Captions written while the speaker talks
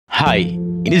Hi,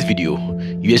 in this video,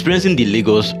 you're experiencing the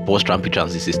Lagos bus rapid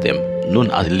transit system known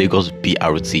as the Lagos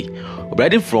BRT,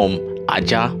 riding from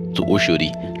Ajah to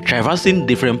Oshodi, traversing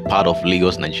different parts of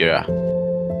Lagos, Nigeria.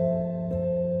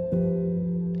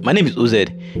 My name is Oz. This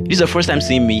is the first time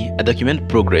seeing me. I document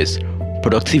progress,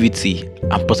 productivity,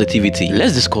 and positivity.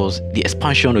 Let's discuss the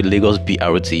expansion of the Lagos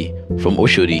BRT from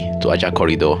Oshodi to Ajah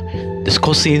corridor,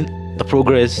 discussing the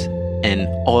progress and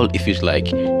all it feels like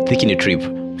taking a trip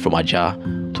from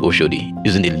Ajah to Oshodi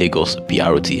using the Lagos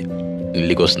BRT in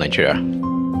Lagos, Nigeria.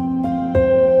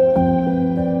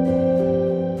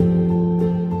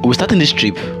 We're starting this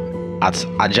trip at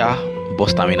Ajah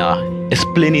bus terminal,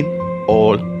 explaining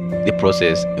all the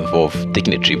process involved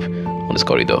taking a trip on this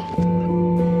corridor.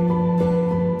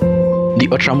 The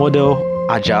ultra-model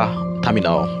Ajah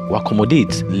terminal will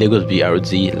accommodate Lagos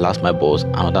BRT, last mile bus,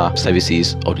 and other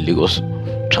services of the Lagos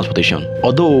transportation.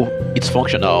 Although it's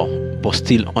functional but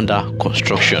still under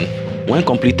construction, when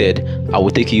completed, I will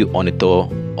take you on a tour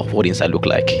of what the inside look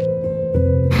like.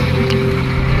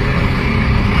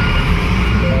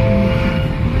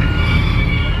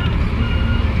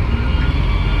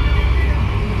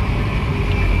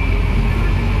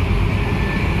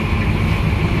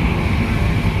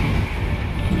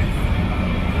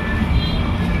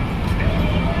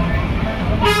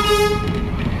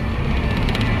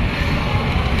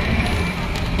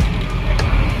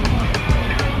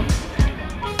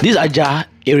 This is Ajah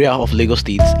area of Lagos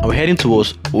State, and we're heading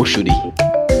towards Oshodi.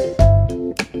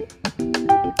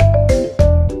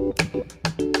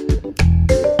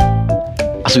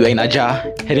 As we are in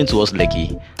Ajah, heading towards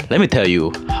Lekki, let me tell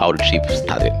you how the trip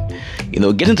started.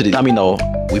 Getting to the terminal,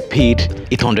 we paid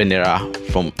 800 naira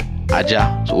from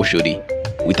Ajah to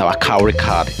Oshodi with our Cowrie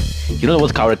card. You know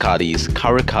what Cowrie card is?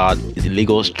 Cowrie card is the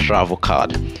Lagos travel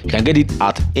card. You can get it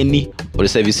at any of the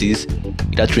services,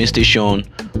 either train station,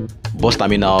 bus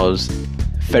terminals,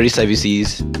 ferry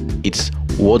services. It's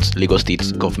what Lagos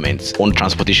State government's own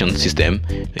transportation system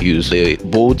use. The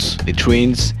boats, the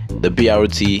trains, the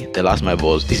BRT, the last mile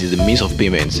bus. This is the means of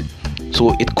payment.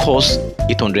 So it costs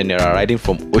 800 naira riding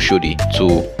from Oshodi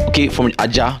from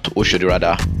Ajah to Oshodi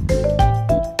rather.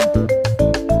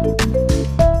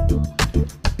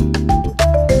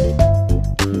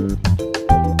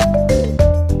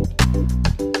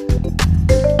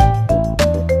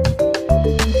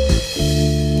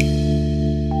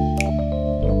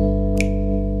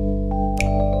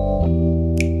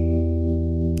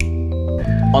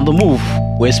 On the move,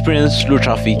 we experienced slow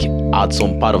traffic at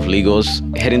some part of Lagos.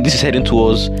 This is heading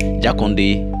towards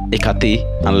Jakonde, Ekate,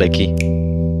 and Lekki.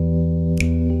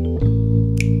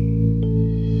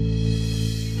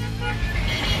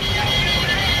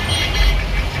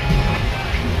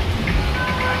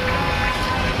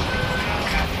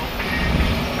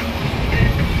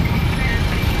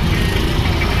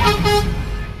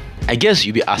 I guess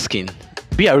you'll be asking,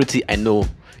 BRT I know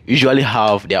usually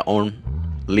have their own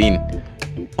lane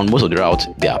on most of the routes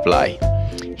they apply.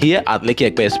 Here at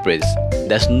Lekki Express,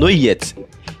 there's no yet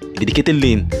dedicated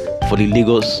lane for the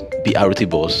Lagos BRT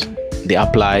bus. They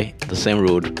apply the same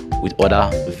road with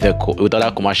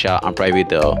other commercial and private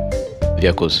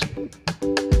vehicles.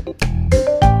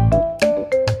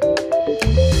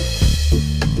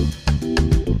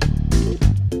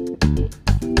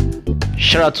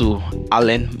 Shout out to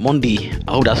Alan Monday.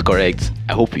 I hope that's correct.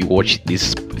 I hope you watched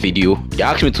this video. You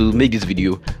asked me to make this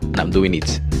video and I'm doing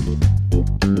it.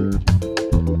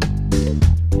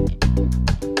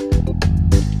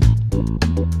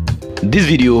 This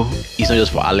video is not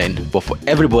just for Alan, but for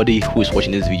everybody who is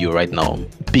watching this video right now.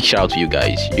 Big shout out to you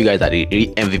guys. You guys are the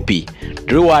MVP.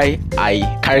 The reason why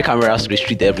I carry cameras to the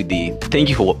street every day. Thank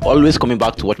you for always coming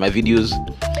back to watch my videos.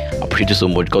 I appreciate you so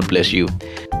much. God bless you.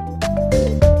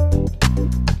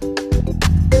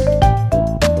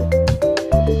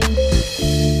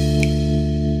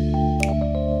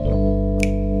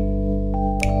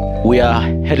 We are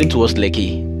heading towards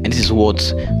Lekki, and this is what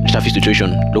the traffic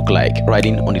situation look like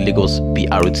riding on the Lagos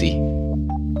BRT.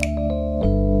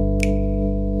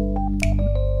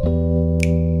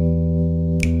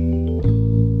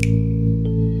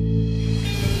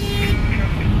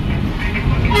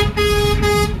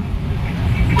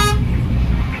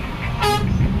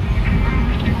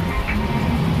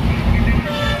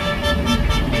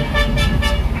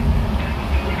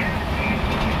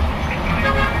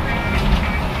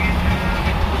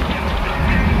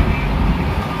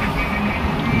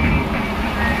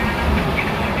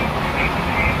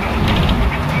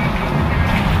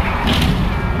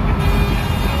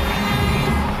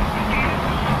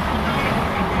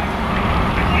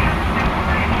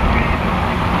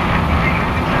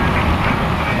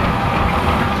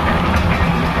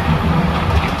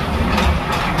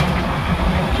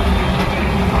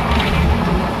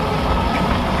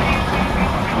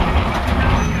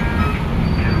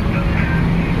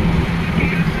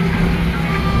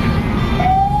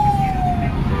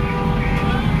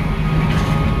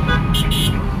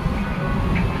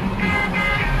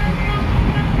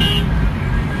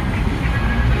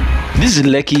 This is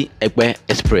Lekki Epe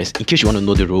Express. In case you want to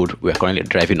know the road we are currently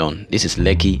driving on, this is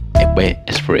Lekki Epe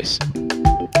Express.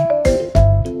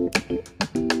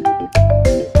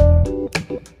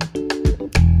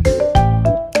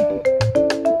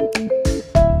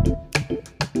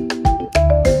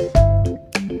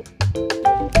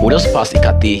 We just passed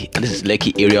Ikate, and this is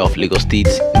Lekki area of Lagos State.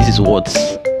 This is what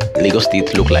Lagos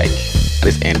State look like at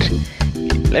this end.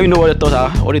 Let me know what your thoughts are.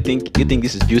 What do you think? Do you think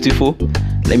this is beautiful?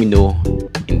 Let me know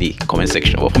in the comment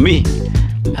section. But for me,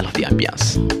 I love the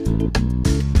ambience.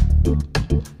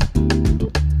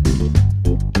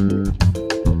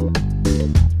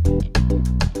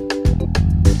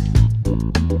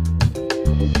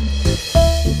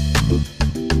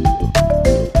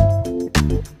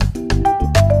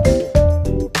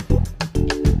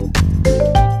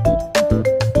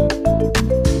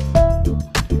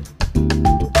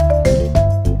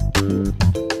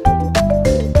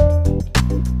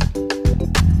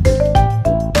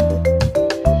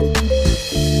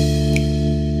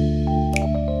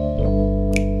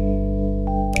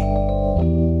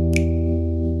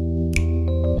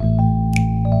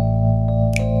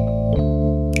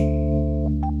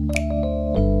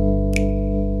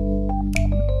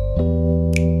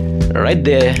 Right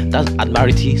there, that's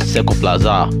Admiralty Circle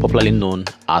Plaza, popularly known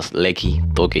as Lekki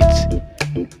Tollgate.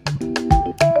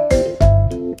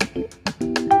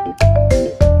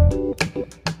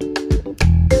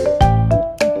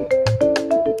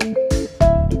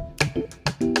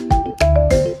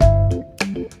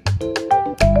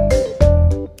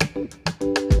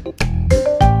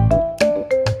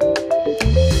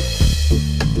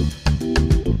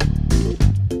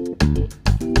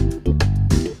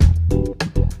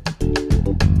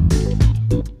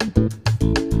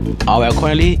 We are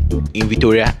currently in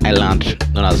Victoria Island,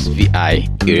 known as VI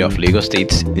area of Lagos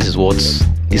State. This is what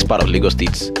this part of Lagos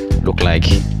State look like.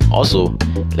 Also,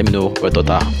 let me know your thoughts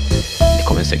are in the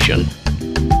comment section.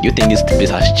 Do you think this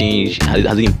place has changed?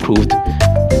 Has it improved?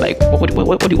 Like,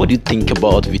 what do you think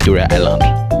about Victoria Island?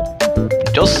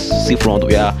 Just see front.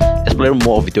 We are exploring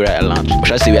more of Victoria Island. Or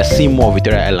should I say we are seeing more of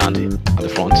Victoria Island at the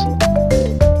front.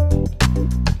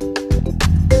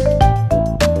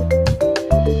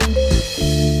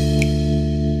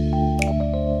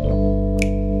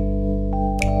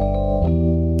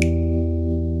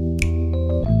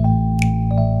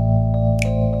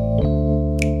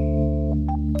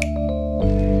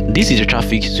 This is the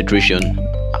traffic situation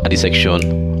at this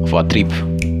section of our trip.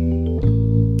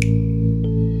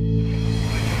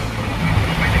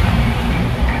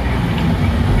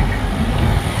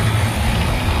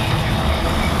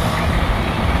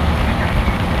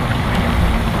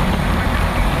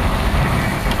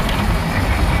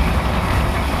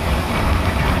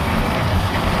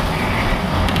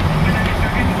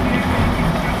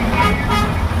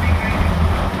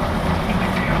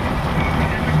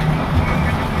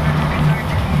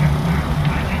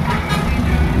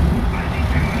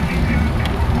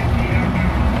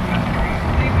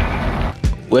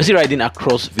 We're still riding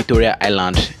across Victoria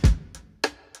Island.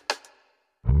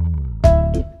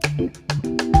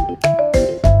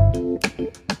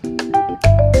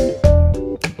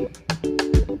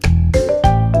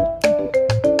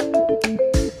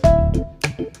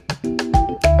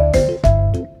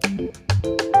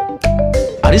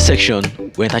 At this section,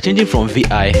 we're interchanging from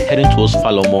VI heading towards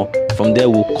Falomo. From there,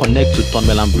 we'll connect to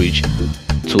Thornmelon Bridge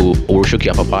to Oshodi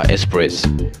Apapa Express.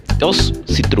 Just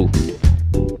see through.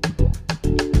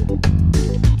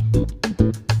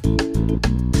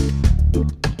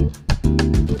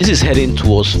 This is heading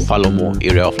towards Falomo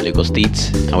area of Lagos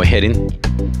State, and we're heading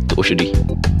to Oshodi.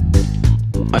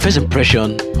 My first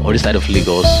impression of this side of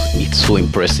Lagos, it's so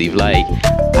impressive. Like,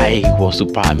 I was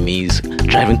super amazed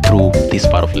driving through this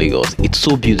part of Lagos. It's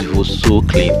so beautiful, so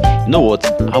clean. You know what?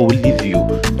 I will leave you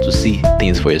to see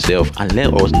things for yourself and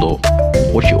let us know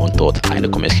what your own thoughts are in the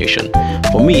comment section.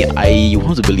 For me, I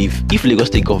want to believe if Lagos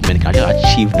State government can just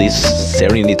achieve this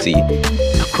serenity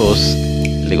across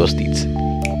Lagos State,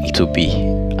 it will be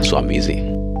so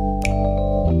amazing.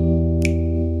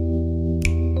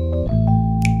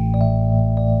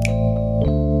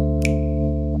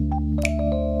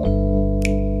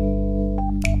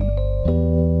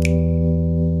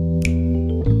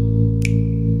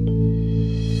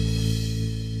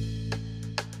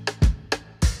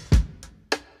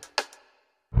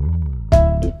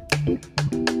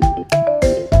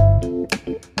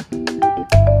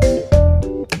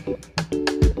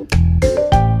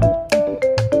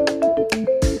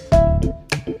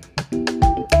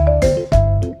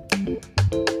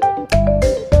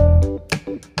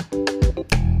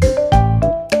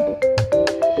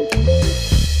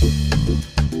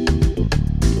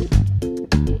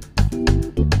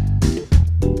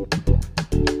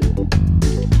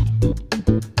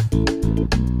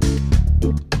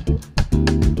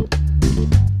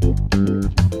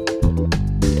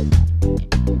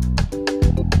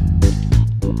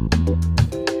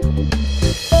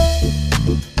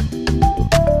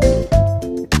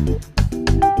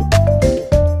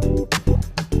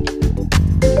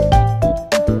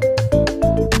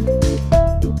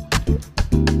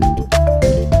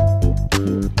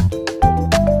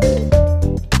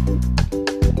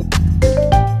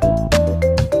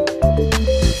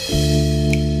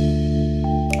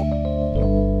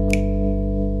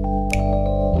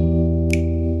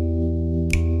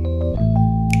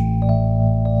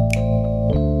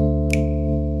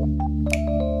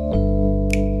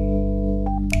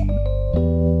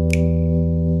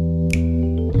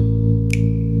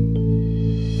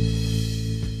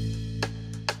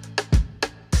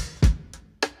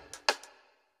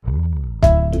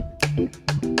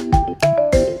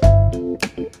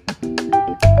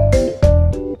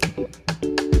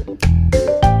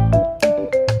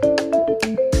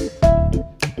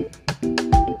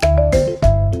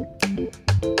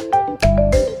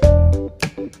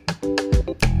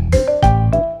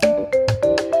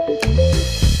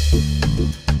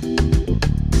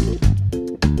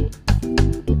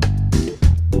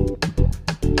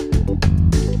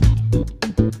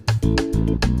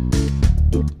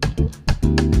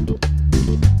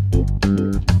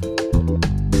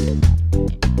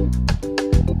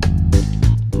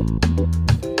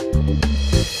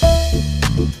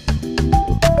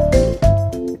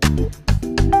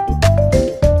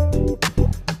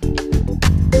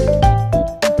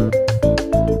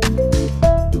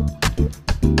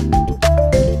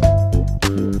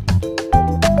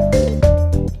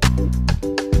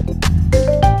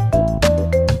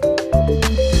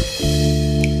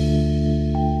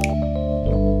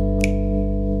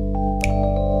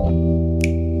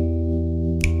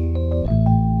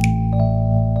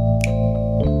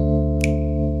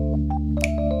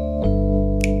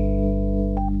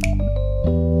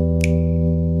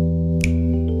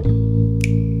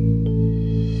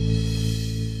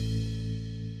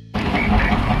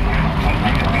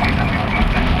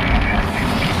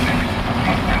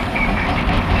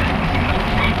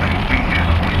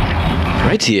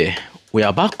 Right here, we are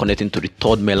about connecting to the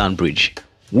third mainland bridge,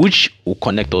 which will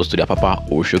connect us to the Apapa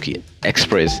Oshodi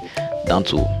Express down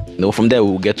to, from there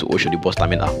we will get to Oshodi bus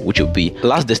terminal, which will be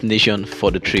last destination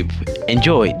for the trip.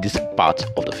 Enjoy this part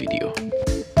of the video.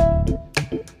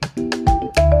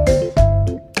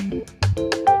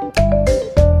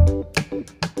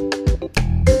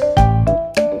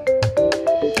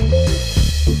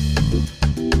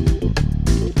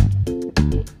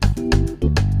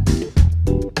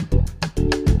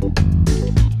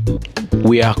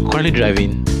 We are currently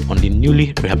driving on the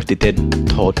newly rehabilitated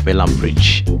third mainland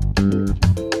bridge.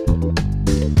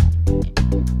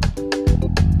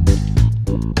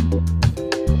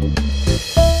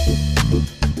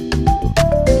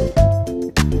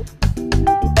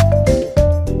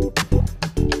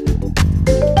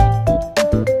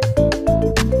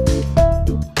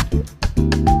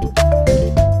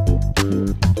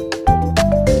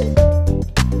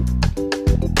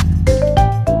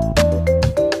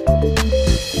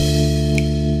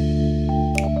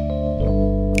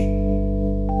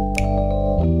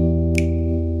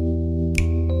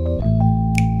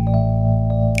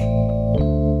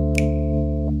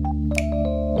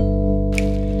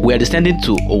 We are descending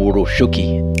to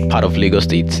Oshodi, part of Lagos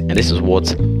State, and this is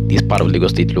what this part of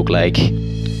Lagos State look like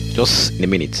just in a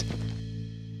minute.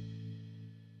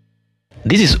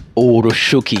 This is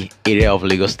Oshodi area of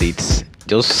Lagos State.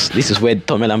 This is where the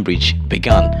third mainland bridge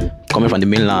began, coming from the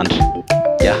mainland.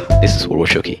 Yeah, this is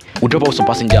Oshodi. We drop off some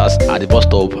passengers at the bus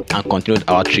stop and continued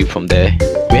our trip from there.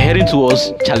 We're heading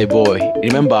towards Charlie Boy.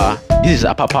 Remember, this is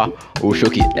Apapa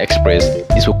Oshodi Express.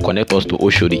 This will connect us to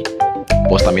Oshodi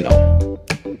bus terminal.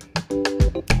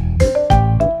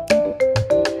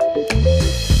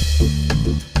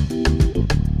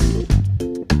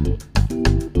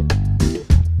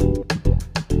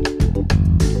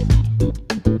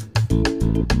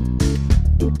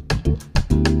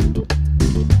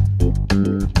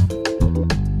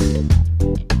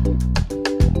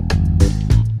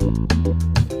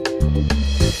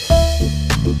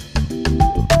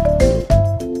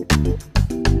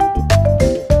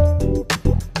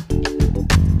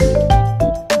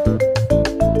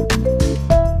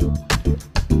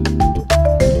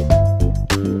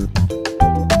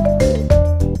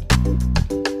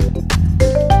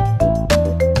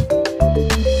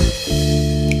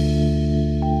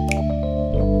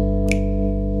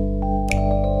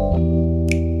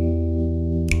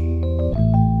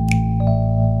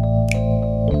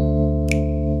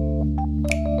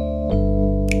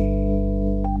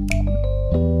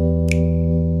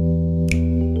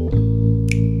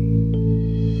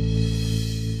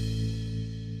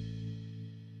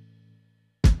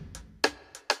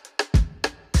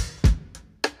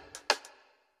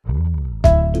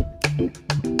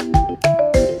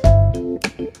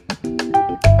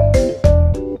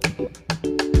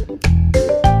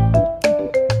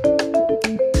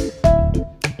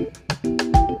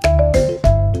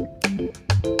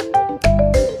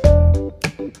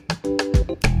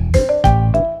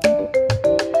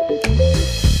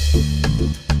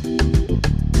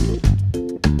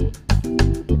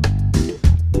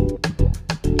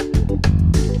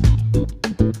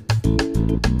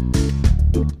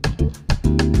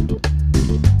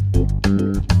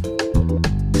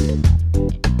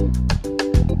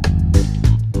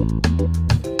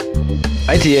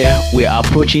 Right here, we are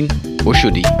approaching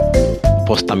Oshodi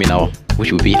bus terminal,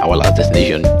 which will be our last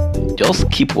destination.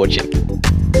 Just keep watching.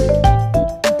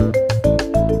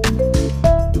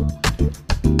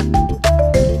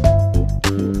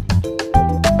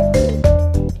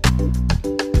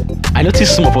 I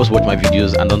noticed some of us watch my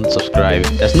videos and don't subscribe.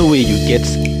 There's no way you get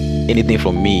anything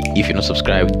from me if you're not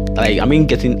subscribed.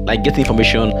 Getting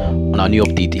information on our new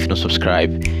update if you're not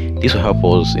subscribed. This will help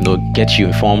us, get you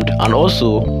informed. And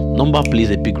also, number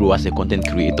plays a big role as a content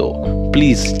creator.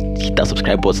 Please hit that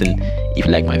subscribe button if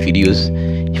you like my videos.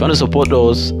 If you want to support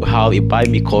us, we have a buy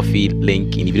me coffee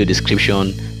link in the video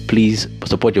description. Please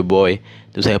support your boy.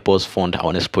 This will help us fund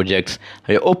our next projects.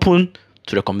 We're open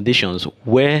to recommendations.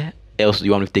 Where else do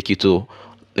you want me to take you to?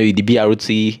 Maybe the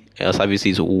BRT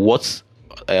services. What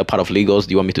part of Lagos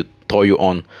do you want me to tour you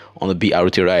on the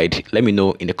BRT ride? Let me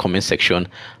know in the comment section,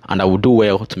 and I will do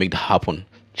well to make that happen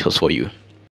just for you.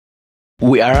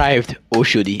 We arrived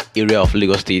Oshodi area of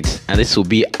Lagos State, and this will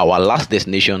be our last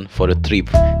destination for the trip.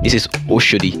 This is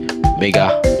Oshodi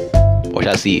Mega, or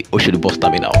shall I say Oshodi bus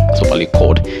terminal, that's properly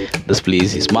called. This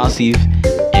place is massive,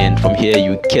 and from here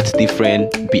you get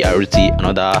different BRT and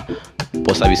other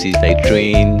bus services like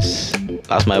trains,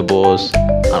 last mile bus,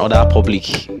 and other public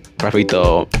private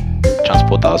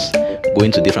transporters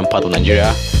going to different parts of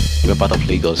Nigeria, different part of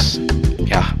Lagos.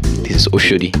 Yeah, This is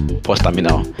Oshodi bus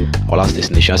terminal, our last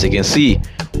destination. As you can see,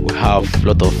 we have a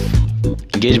lot of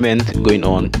engagement going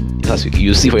on. As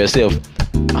you see for yourself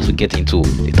as we get into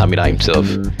the terminal himself.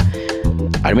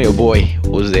 I remember your boy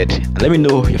OZ. And let me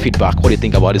know your feedback. What do you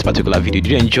think about this particular video? Did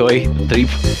you enjoy the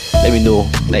trip? Let me know.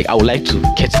 Like, I would like to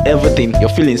get everything, your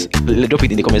feelings. Drop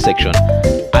it in the comment section.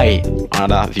 I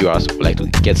and other viewers would like to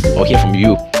get or hear from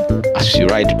you as you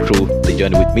ride through the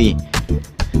journey with me.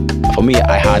 For me,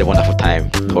 I had a wonderful time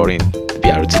touring the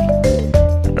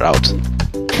BRT route.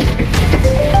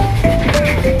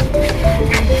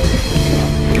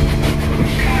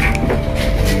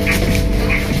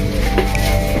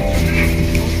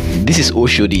 This is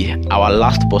Oshodi, our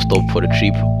last bus stop for the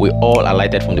trip. We all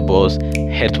alighted from the bus,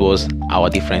 head towards our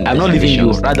different destinations. I'm not leaving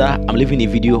you, rather I'm leaving a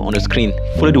video on the screen.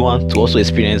 Follow the one to also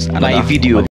experience my video.